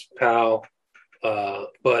Russell's pal.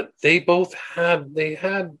 But they both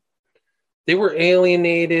they were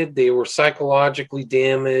alienated. They were psychologically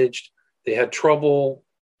damaged. They had trouble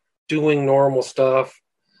doing normal stuff.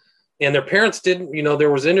 And their parents didn't,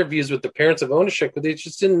 there was interviews with the parents of Onishek, but they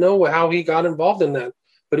just didn't know how he got involved in that.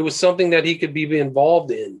 But it was something that he could be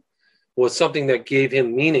involved in, was something that gave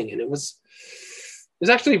him meaning. And it was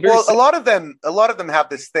actually very... Well, a lot of them have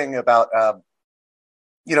this thing about,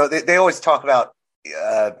 they always talk about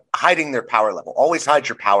hiding their power level. Always hide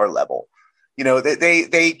your power level. You know,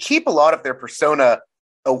 they keep a lot of their persona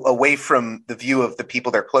away from the view of the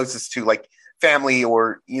people they're closest to, like family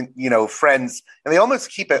or, you know, friends. And they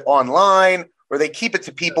almost keep it online, or they keep it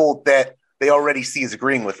to people that they already see as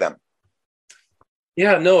agreeing with them.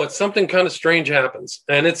 Yeah, no, it's something kind of strange happens.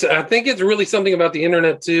 And I think it's really something about the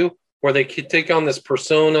internet too, where they could take on this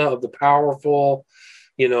persona of the powerful,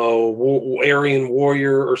 you know, Aryan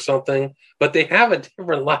warrior or something, but they have a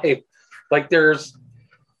different life. Like they're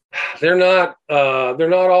not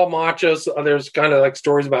all machos. There's kind of like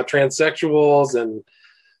stories about transsexuals and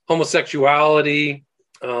homosexuality.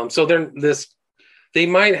 So they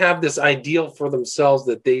might have this ideal for themselves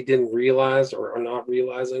that they didn't realize or are not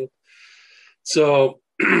realizing. So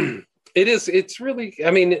it's really,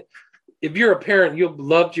 I mean, if you're a parent, you'll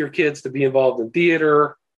love your kids to be involved in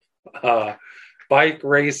theater, bike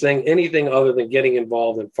racing, anything other than getting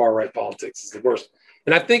involved in far right politics is the worst.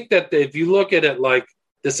 And I think that if you look at it, like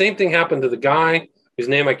the same thing happened to the guy whose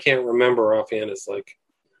name I can't remember offhand, is like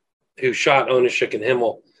who shot Onishik and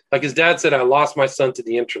Himmel. Like his dad said, I lost my son to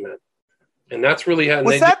the internet. And that's really how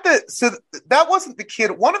so that wasn't the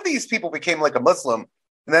kid. One of these people became like a Muslim,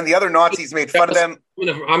 and then the other Nazis made fun of them.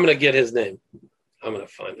 I'm going to get his name. I'm going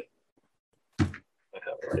to find it. I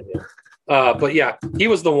have it right here. But yeah, he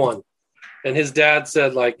was the one. And his dad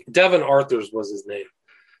said, like, Devin Arthurs was his name.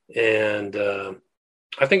 And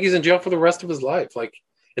I think he's in jail for the rest of his life. Like,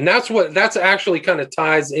 and that's actually kind of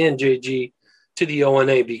ties in, JG, to the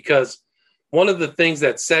ONA, because one of the things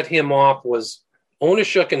that set him off was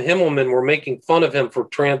Onishuk and Himmelman were making fun of him for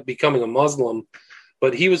becoming a Muslim,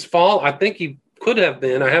 but he was I think he could have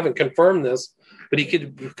been, I haven't confirmed this, but he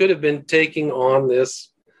could have been taking on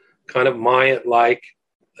this kind of Mayat-like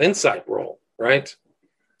insight role, right?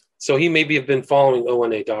 So he maybe have been following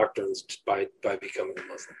ONA doctrines by becoming a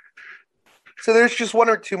Muslim. So there's just one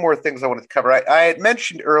or two more things I wanted to cover. I had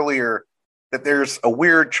mentioned earlier that there's a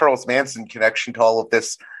weird Charles Manson connection to all of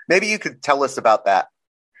this. Maybe you could tell us about that.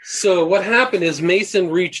 So what happened is Mason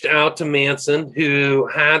reached out to Manson, who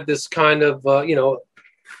had this kind of,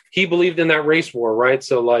 he believed in that race war, right?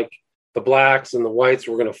 So like the blacks and the whites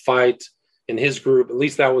were going to fight in his group. At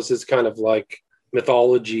least that was his kind of like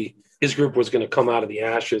mythology. His group was going to come out of the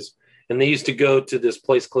ashes. And they used to go to this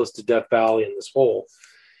place close to Death Valley in this hole.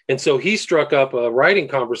 And so he struck up a writing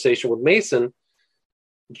conversation with Mason,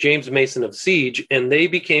 James Mason of Siege, and they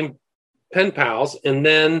became pen pals. And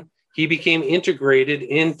then he became integrated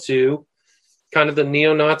into kind of the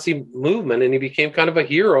neo-Nazi movement, and he became kind of a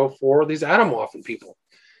hero for these Atomwaffen people.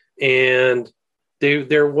 And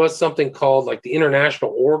there was something called like the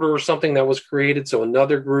International Order or something that was created, so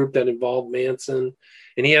another group that involved Manson.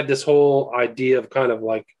 And he had this whole idea of kind of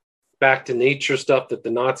like back to nature stuff that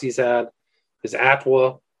the Nazis had, is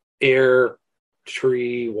ATWA, air,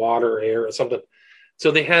 tree, water, air, or something.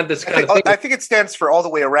 So they had this kind of thing. I think it stands for all the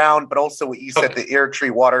way around, but also what you said, the air, tree,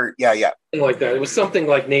 water. Yeah. Something like that. It was something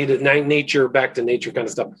like nature, back to nature kind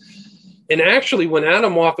of stuff. And actually, when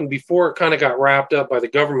Atomwaffen, before it kind of got wrapped up by the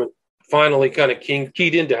government, finally kind of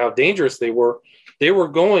keyed into how dangerous they were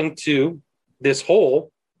going to this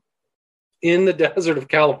hole in the desert of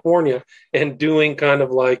California and doing kind of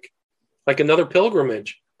like another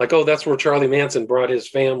pilgrimage. Like, oh, that's where Charlie Manson brought his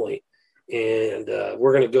family. And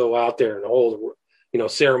we're going to go out there and hold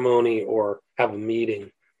ceremony or have a meeting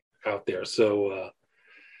out there. So,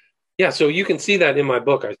 so you can see that in my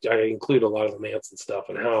book. I include a lot of the Manson stuff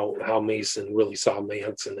and how Mason really saw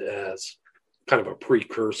Manson as kind of a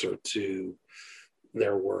precursor to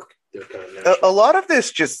their work. Their kind of a lot of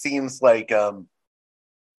this just seems like,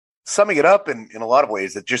 summing it up in a lot of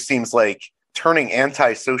ways, it just seems like turning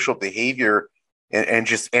antisocial behavior and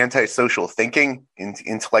just antisocial thinking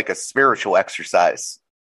into like a spiritual exercise.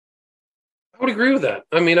 I would agree with that.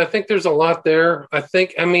 I mean, I think there's a lot there.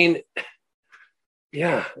 There's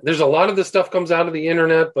a lot of this stuff comes out of the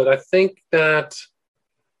internet, but I think that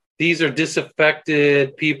these are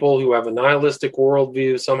disaffected people who have a nihilistic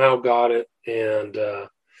worldview, somehow got it. And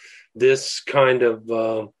this kind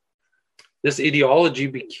of, this ideology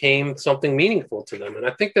became something meaningful to them. And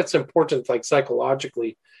I think that's important, like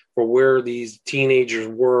psychologically, for where these teenagers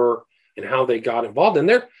were and how they got involved. And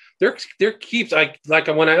there keeps, like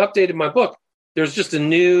when I updated my book, there's just a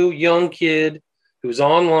new young kid who's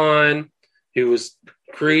online, who was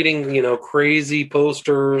creating, crazy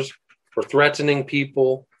posters or threatening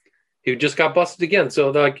people, who just got busted again. So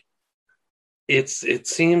like, it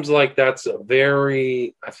seems like that's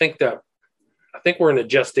I think we're in a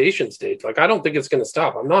gestation stage. Like, I don't think it's going to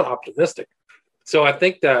stop. I'm not optimistic. So I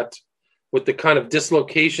think that with the kind of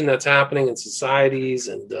dislocation that's happening in societies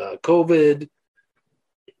and COVID,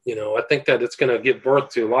 I think that it's going to give birth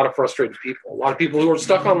to a lot of frustrated people, a lot of people who are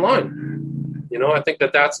stuck online. I think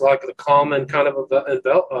that that's like the common kind of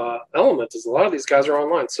element is a lot of these guys are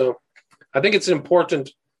online. So I think it's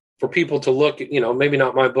important for people to look, maybe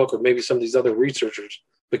not my book or maybe some of these other researchers,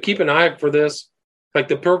 but keep an eye out for this. Like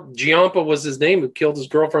Giampa was his name, who killed his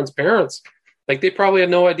girlfriend's parents. Like they probably had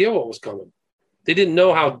no idea what was coming. They didn't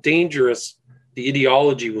know how dangerous the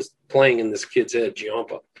ideology was playing in this kid's head,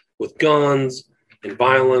 Giampa, with guns and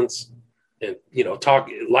violence and,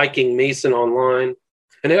 liking Mason online.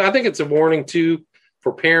 And I think it's a warning, too,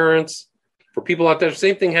 for parents, for people out there.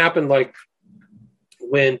 Same thing happened like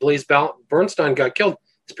when Blaise Bernstein got killed.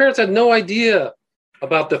 His parents had no idea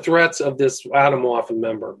about the threats of this Atomwaffen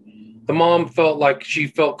member. The mom felt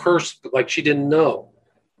cursed, like she didn't know.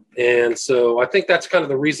 And so I think that's kind of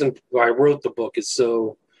the reason why I wrote the book is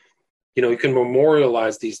so, you can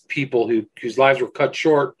memorialize these people whose lives were cut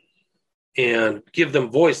short and give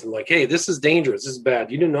them voice and like, hey, this is dangerous. This is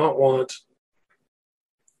bad. You do not want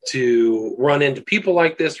to run into people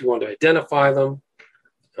like this. You want to identify them.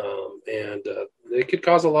 And it could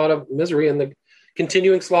cause a lot of misery and the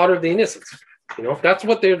continuing slaughter of the innocents. That's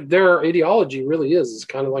what their ideology really is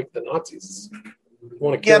kind of like the Nazis.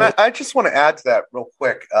 And I just want to add to that real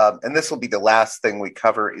quick, and this will be the last thing we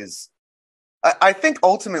cover, is I think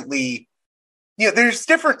ultimately, there's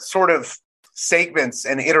different sort of segments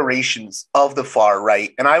and iterations of the far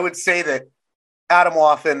right. And I would say that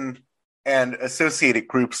Atomwaffen and associated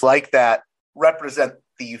groups like that represent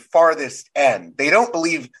the farthest end. They don't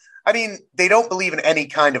believe in any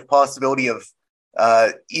kind of possibility of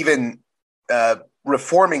even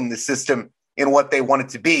reforming the system in what they want it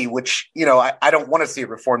to be, which, I don't want to see it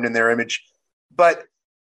reformed in their image, but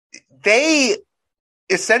they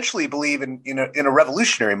essentially believe in a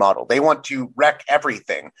revolutionary model. They want to wreck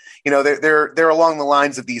everything. They're along the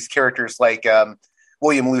lines of these characters like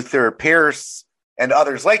William Luther Pierce and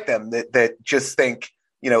others like them that just think,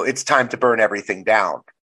 it's time to burn everything down.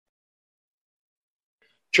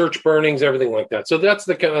 Church burnings, everything like that. So that's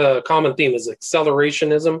the common theme is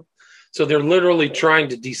accelerationism. So they're literally trying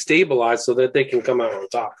to destabilize so that they can come out on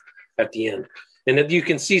top at the end. And if you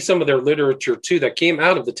can see some of their literature, too, that came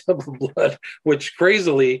out of the Temple of Blood, which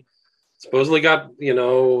crazily supposedly got,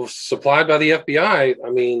 supplied by the FBI. I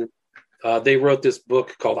mean, they wrote this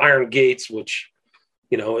book called Iron Gates, which,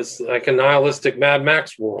 is like a nihilistic Mad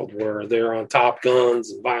Max world where they're on top,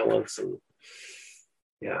 guns and violence. And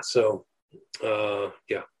yeah, so,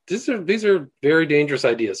 these are very dangerous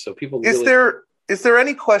ideas. So people Is there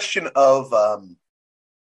any question of,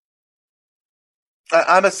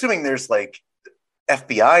 I'm assuming there's like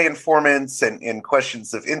FBI informants and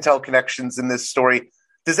questions of intel connections in this story.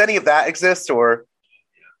 Does any of that exist or?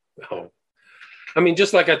 No. I mean,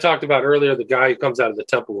 just like I talked about earlier, the guy who comes out of the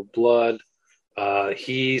Temple of Blood,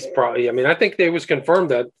 he's probably, I think they was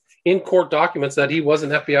confirmed that in court documents that he was an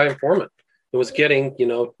FBI informant. It was getting,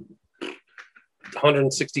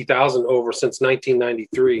 160,000 over since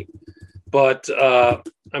 1993. But,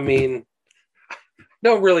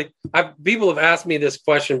 no, really, people have asked me this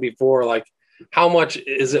question before, like, how much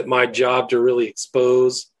is it my job to really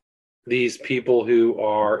expose these people who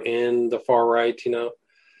are in the far right,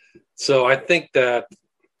 So I think that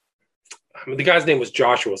the guy's name was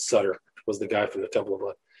Joshua Sutter, was the guy from the Temple of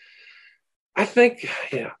Blood. I think,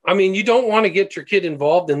 you don't want to get your kid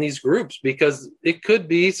involved in these groups because it could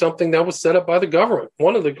be something that was set up by the government.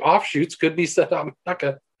 One of the offshoots could be set up. I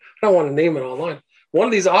don't want to name it online. One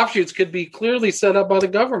of these offshoots could be clearly set up by the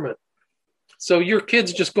government. So your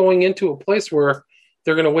kid's just going into a place where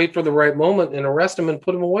they're going to wait for the right moment and arrest him and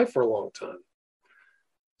put him away for a long time.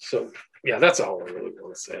 So, that's all I really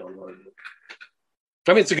want to say on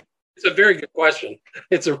that. It's a very good question.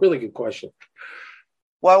 It's a really good question.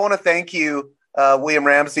 Well, I want to thank you, William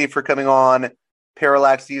Ramsey, for coming on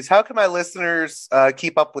Parallax Views. How can my listeners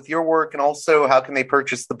keep up with your work, and also how can they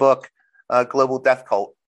purchase the book, Global Death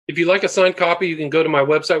Cult? If you'd like a signed copy, you can go to my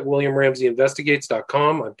website,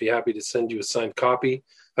 williamramseyinvestigates.com. I'd be happy to send you a signed copy.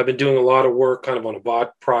 I've been doing a lot of work kind of on a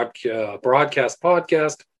broadcast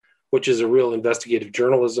podcast, which is a real investigative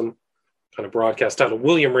journalism kind of broadcast titled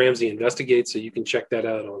William Ramsey Investigates. So you can check that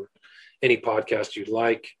out on any podcast you'd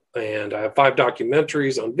like. And I have 5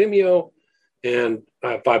 documentaries on Vimeo, and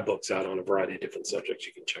I have 5 books out on a variety of different subjects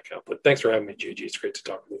you can check out. But thanks for having me, JG. It's great to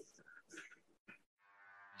talk with you.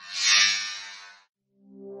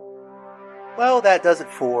 Well, that does it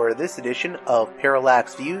for this edition of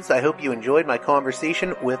Parallax Views. I hope you enjoyed my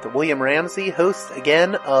conversation with William Ramsey, host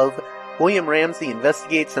again of William Ramsey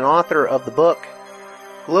Investigates and author of the book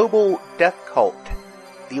Global Death Cult,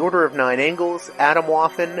 The Order of Nine Angles,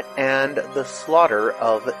 Atomwaffen, and the Slaughter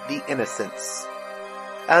of the Innocents.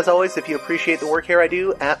 As always, if you appreciate the work here I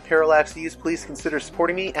do at Parallax Views, please consider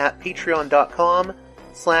supporting me at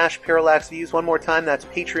patreon.com/Parallax Views. One more time, that's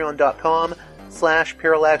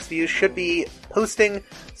patreon.com/Parallax Views. Should be posting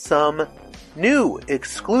some new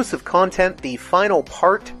exclusive content, the final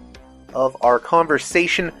part of our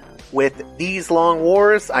conversation with These Long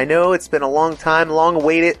Wars. I know it's been a long time, long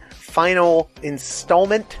awaited final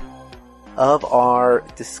installment of our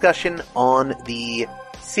discussion on the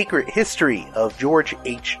secret history of George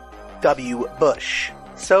H.W. Bush.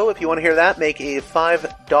 So if you want to hear that, make a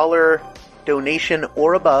 $5 donation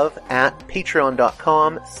or above at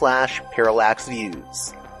patreon.com/Parallax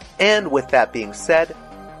Views. And with that being said,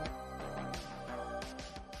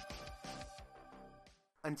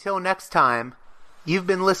 until next time, you've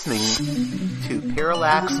been listening to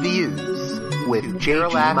Parallax Views with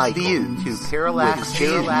Parallax Views to Parallax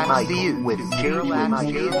Views with Parallax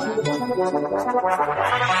Views.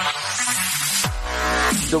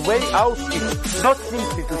 The way out is not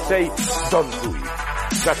simply to say, don't do it,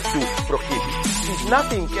 just to prohibit. It's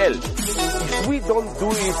nothing else. If we don't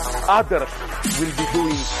do it, others will be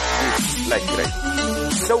doing it like crazy.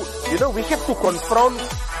 So, we have to confront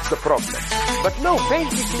the problem. But no,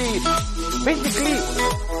 basically,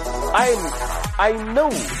 I know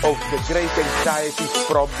of the great anxieties,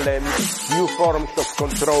 problems, new forms of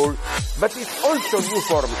control, but it's also new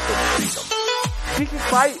forms of freedom. This is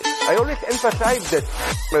why I always emphasize that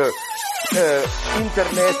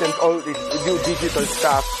internet and all this new digital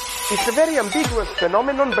stuff is a very ambiguous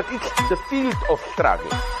phenomenon, but it's the field of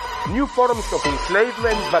struggle. New forms of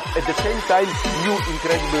enslavement, but at the same time, new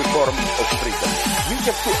incredible forms of freedom. We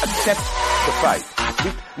have to accept the fight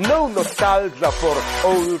with no nostalgia for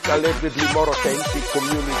old, allegedly more authentic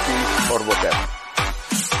communities or whatever.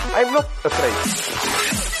 I'm not afraid.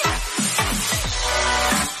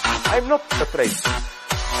 I'm not afraid.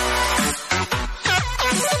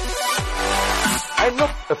 I'm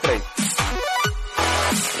not afraid.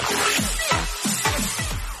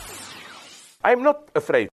 I'm not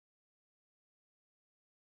afraid.